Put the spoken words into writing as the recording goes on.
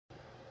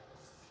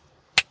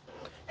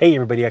Hey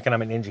everybody,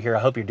 Economic Ninja here. I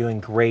hope you're doing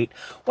great.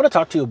 I want to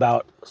talk to you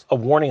about a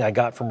warning I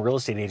got from a real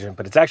estate agent,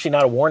 but it's actually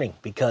not a warning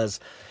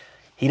because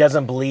he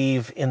doesn't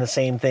believe in the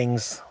same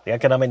things the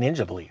Economic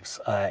Ninja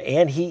believes.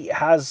 And he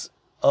has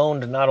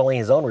owned not only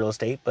his own real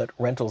estate, but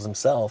rentals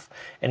himself.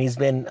 And he's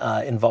been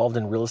involved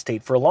in real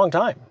estate for a long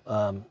time.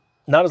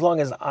 Not as long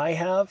as I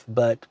have,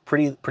 but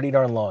pretty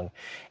darn long.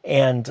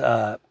 And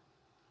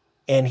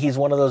and he's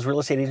one of those real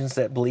estate agents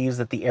that believes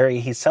that the area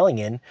he's selling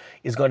in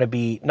is going to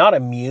be not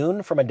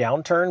immune from a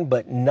downturn,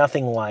 but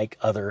nothing like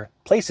other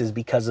places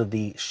because of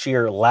the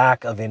sheer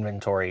lack of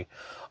inventory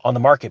on the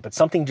market. But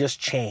something just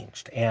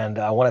changed. And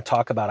I want to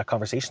talk about a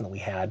conversation that we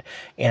had.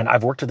 And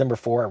I've worked with him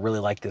before. I really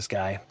like this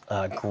guy,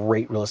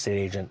 great real estate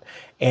agent.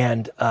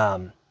 And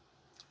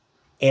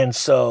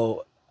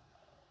so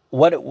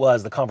what it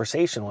was, the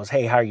conversation was,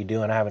 hey, how are you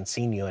doing? I haven't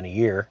seen you in a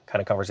year,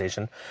 kind of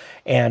conversation.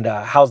 And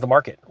how's the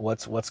market?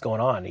 What's going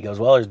on? He goes,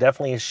 well, there's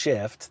definitely a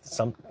shift.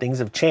 Some things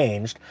have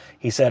changed.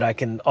 He said, I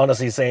can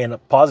honestly say in a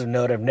positive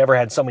note, I've never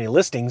had so many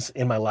listings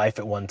in my life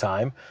at one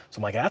time. So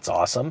I'm like, that's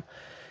awesome.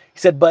 He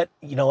said, but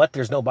you know what?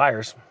 There's no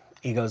buyers.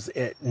 He goes,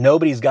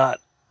 nobody's got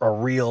a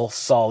real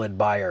solid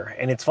buyer.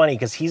 And it's funny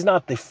because he's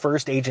not the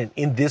first agent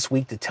in this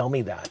week to tell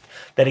me that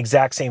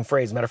exact same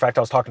phrase. Matter of fact,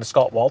 I was talking to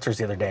Scott Walters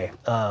the other day.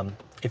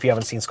 If you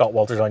haven't seen Scott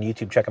Walters on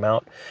YouTube, check him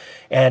out.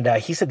 And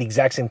he said the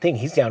exact same thing.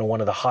 He's down in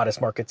one of the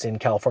hottest markets in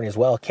California as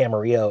well,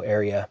 Camarillo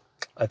area.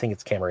 I think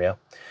it's Camarillo,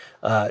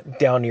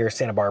 down near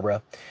Santa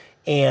Barbara.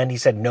 And he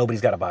said,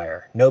 nobody's got a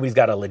buyer. Nobody's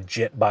got a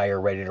legit buyer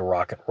ready to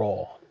rock and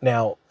roll.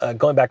 Now,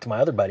 going back to my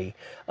other buddy,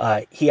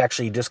 he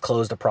actually just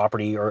closed a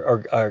property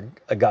or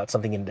got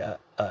something into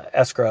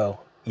escrow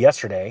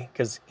yesterday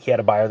because he had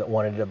a buyer that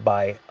wanted to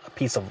buy a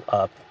piece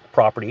of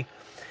property.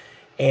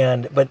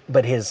 And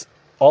but his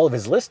all of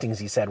his listings,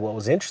 he said, what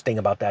was interesting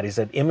about that, he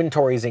said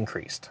inventory is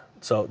increased.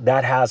 So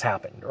that has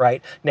happened,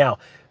 right? Now,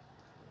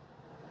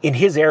 in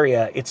his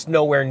area, it's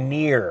nowhere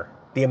near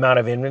the amount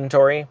of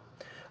inventory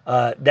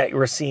that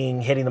we're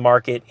seeing hitting the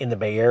market in the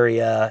Bay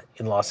Area,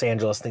 in Los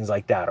Angeles, things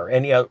like that, or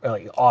any other,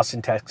 like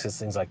Austin, Texas,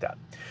 things like that.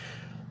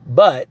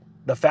 But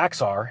the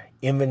facts are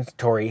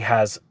inventory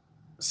has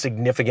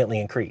significantly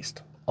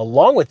increased.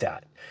 Along with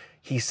that,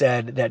 he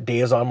said that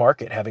days on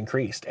market have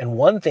increased. And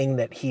one thing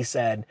that he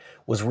said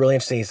was really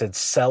interesting. He said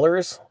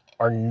sellers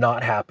are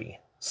not happy.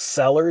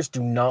 Sellers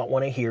do not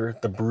want to hear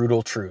the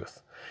brutal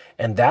truth.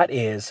 And that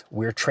is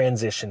we're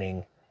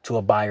transitioning to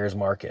a buyer's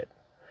market.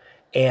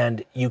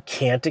 And you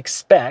can't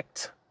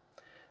expect,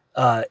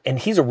 and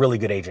he's a really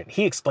good agent.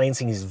 He explains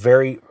things, he's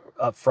very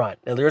upfront.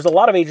 Now, there's a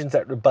lot of agents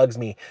that bugs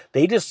me.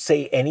 They just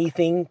say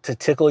anything to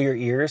tickle your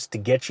ears to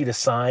get you to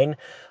sign,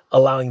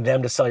 allowing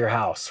them to sell your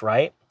house,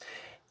 right?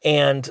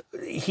 And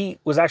he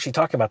was actually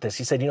talking about this.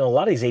 He said, a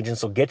lot of these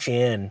agents will get you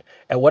in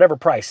at whatever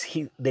price.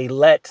 They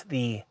let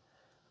the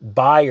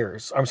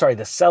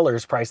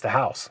sellers price the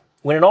house.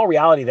 When in all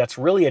reality, that's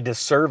really a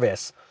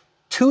disservice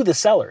to the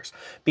sellers,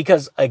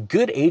 because a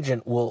good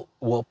agent will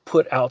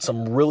put out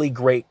some really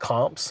great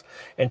comps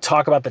and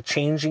talk about the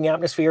changing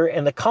atmosphere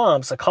and the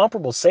comps. A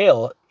comparable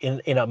sale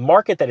in a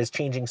market that is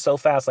changing so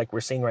fast like we're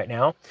seeing right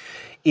now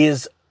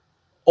is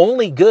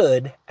only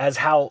good as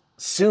how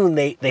soon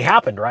they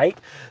happened, right?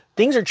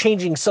 Things are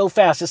changing so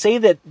fast. To say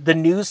that the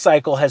news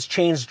cycle has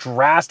changed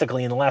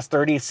drastically in the last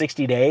 30,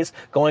 60 days,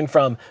 going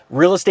from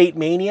real estate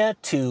mania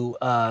to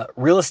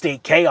real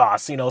estate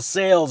chaos,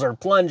 sales are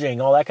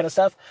plunging, all that kind of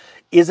stuff,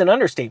 is an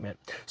understatement.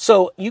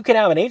 So you can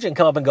have an agent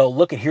come up and go,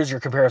 look, here's your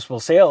comparable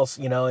sales,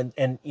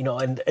 and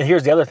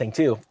here's the other thing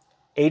too.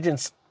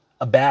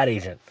 A bad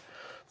agent,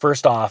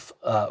 first off,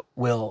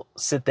 will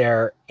sit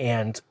there,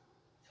 and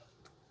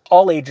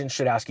all agents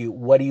should ask you,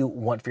 what do you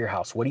want for your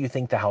house? What do you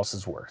think the house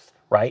is worth?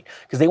 Right?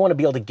 Because they want to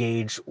be able to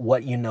gauge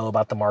what you know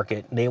about the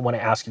market. And they want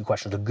to ask you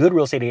questions. A good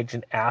real estate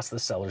agent asks the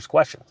sellers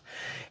questions.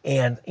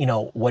 And,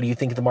 what do you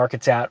think the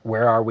market's at?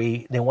 Where are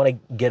we? They want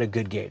to get a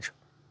good gauge.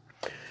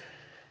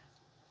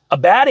 A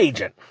bad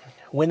agent,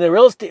 when the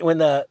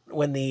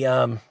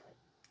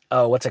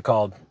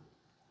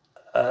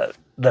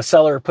the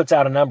seller puts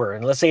out a number,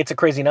 and let's say it's a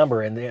crazy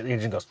number, and the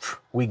agent goes,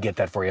 we get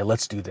that for you.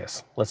 Let's do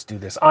this.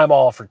 I'm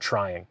all for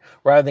trying.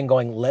 Rather than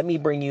going, let me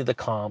bring you the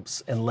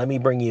comps, and let me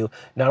bring you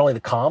not only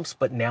the comps,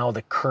 but now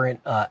the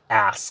current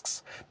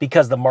asks,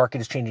 because the market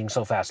is changing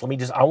so fast.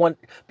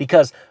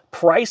 Because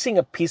pricing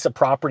a piece of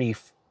property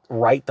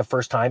right the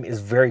first time is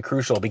very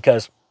crucial,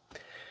 because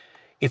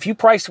if you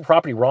price the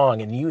property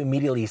wrong and you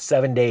immediately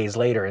 7 days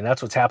later, and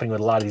that's what's happening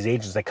with a lot of these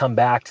agents, they come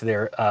back to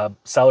their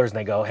sellers and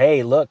they go,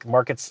 hey, look,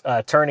 market's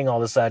turning all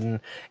of a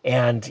sudden.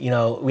 And,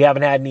 we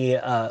haven't had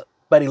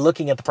anybody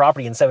looking at the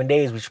property in 7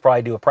 days. We should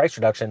probably do a price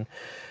reduction.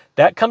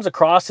 That comes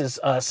across as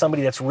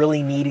somebody that's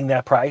really needing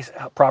that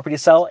property to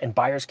sell, and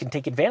buyers can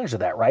take advantage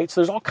of that, right?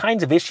 So there's all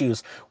kinds of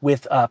issues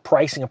with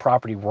pricing a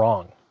property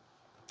wrong.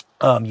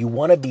 You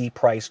want to be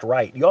priced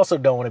right. You also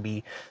don't want to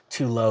be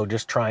too low,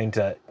 just trying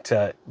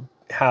to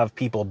have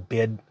people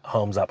bid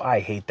homes up. I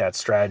hate that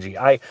strategy.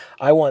 I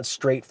want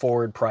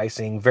straightforward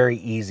pricing, very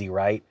easy,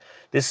 right?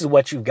 This is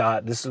what you've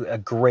got. This is a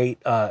great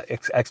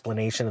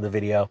explanation of the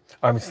video,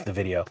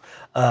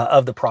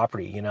 of the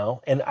property, you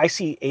know? And I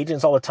see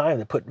agents all the time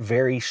that put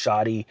very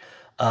shoddy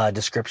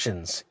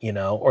descriptions, you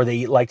know, or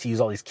they like to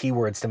use all these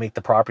keywords to make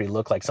the property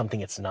look like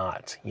something it's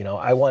not. You know,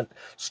 I want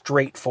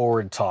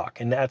straightforward talk,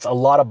 and that's a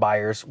lot of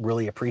buyers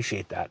really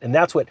appreciate that. And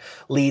that's what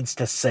leads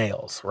to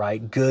sales,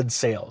 right? Good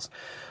sales.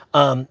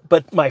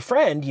 But my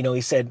friend, you know,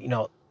 he said, you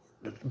know,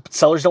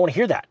 sellers don't want to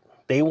hear that.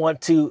 They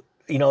want to,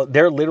 you know,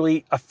 they're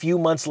literally a few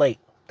months late.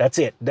 That's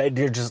it.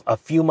 They're just a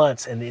few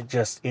months, and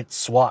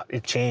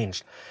it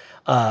changed.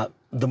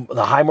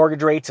 The high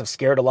mortgage rates have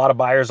scared a lot of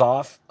buyers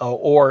off,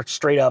 or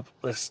straight up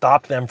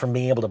stopped them from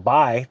being able to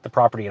buy the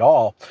property at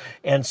all.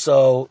 And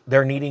so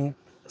they're needing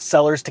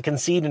sellers to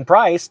concede in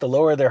price to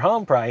lower their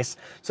home price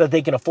so that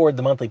they can afford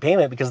the monthly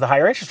payment because of the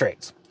higher interest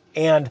rates.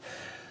 And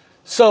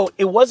so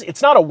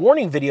it's not a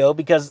warning video,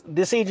 because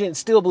this agent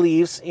still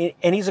believes,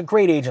 and he's a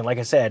great agent, like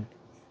I said,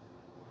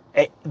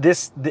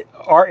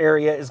 our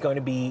area is going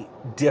to be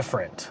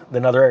different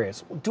than other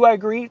areas. Do I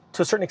agree?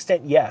 To a certain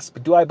extent, yes.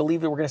 But do I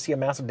believe that we're going to see a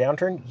massive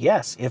downturn?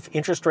 Yes. If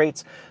interest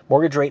rates,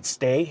 mortgage rates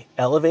stay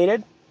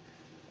elevated,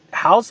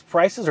 house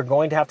prices are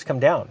going to have to come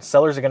down.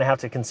 Sellers are going to have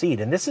to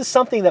concede. And this is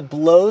something that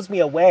blows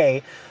me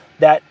away,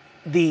 that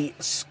the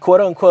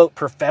quote unquote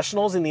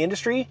professionals in the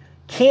industry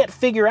can't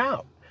figure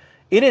out.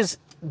 It is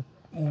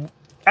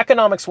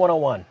economics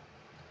 101.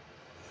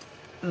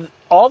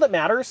 All that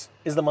matters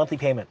is the monthly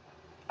payment.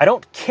 I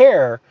don't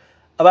care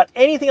about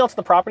anything else in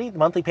the property. The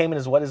monthly payment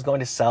is what is going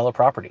to sell a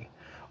property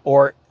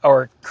or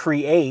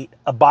create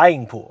a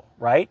buying pool,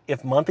 right?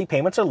 If monthly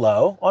payments are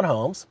low on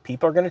homes,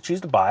 people are going to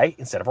choose to buy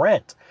instead of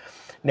rent.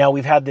 Now,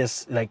 we've had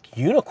this like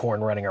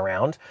unicorn running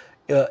around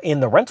in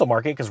the rental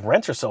market because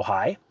rents are so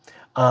high,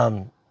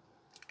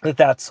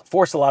 that's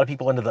forced a lot of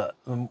people into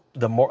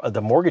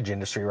the mortgage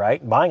industry,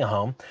 right? Buying a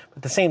home. But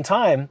at the same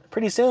time,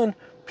 pretty soon,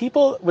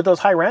 people with those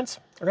high rents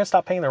are going to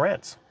stop paying their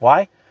rents.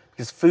 Why?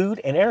 Because food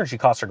and energy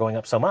costs are going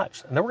up so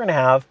much. And then we're going to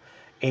have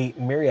a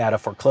myriad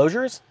of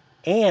foreclosures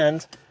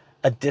and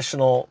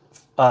additional,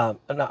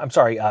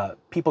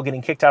 people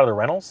getting kicked out of their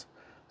rentals.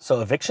 So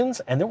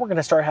evictions, and then we're going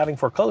to start having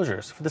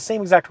foreclosures for the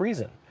same exact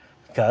reason.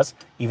 Because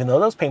even though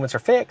those payments are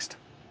fixed,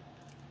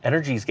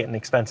 energy is getting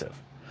expensive.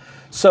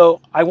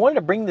 So I wanted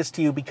to bring this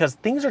to you because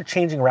things are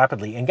changing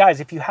rapidly. And guys,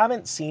 if you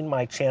haven't seen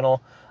my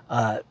channel,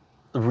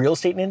 Real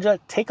Estate Ninja,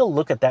 take a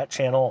look at that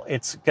channel.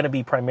 It's going to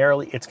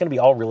be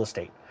all real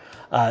estate.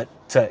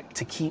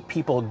 To keep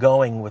people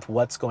going with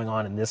what's going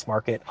on in this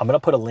market. I'm going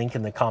to put a link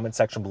in the comment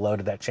section below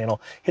to that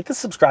channel. Hit the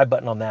subscribe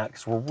button on that,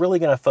 because we're really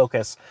going to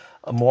focus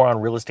more on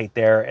real estate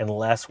there and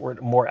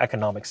more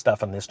economic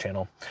stuff on this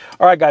channel.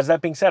 All right, guys,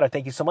 that being said, I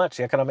thank you so much.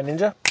 The Economic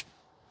Ninja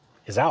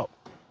is out.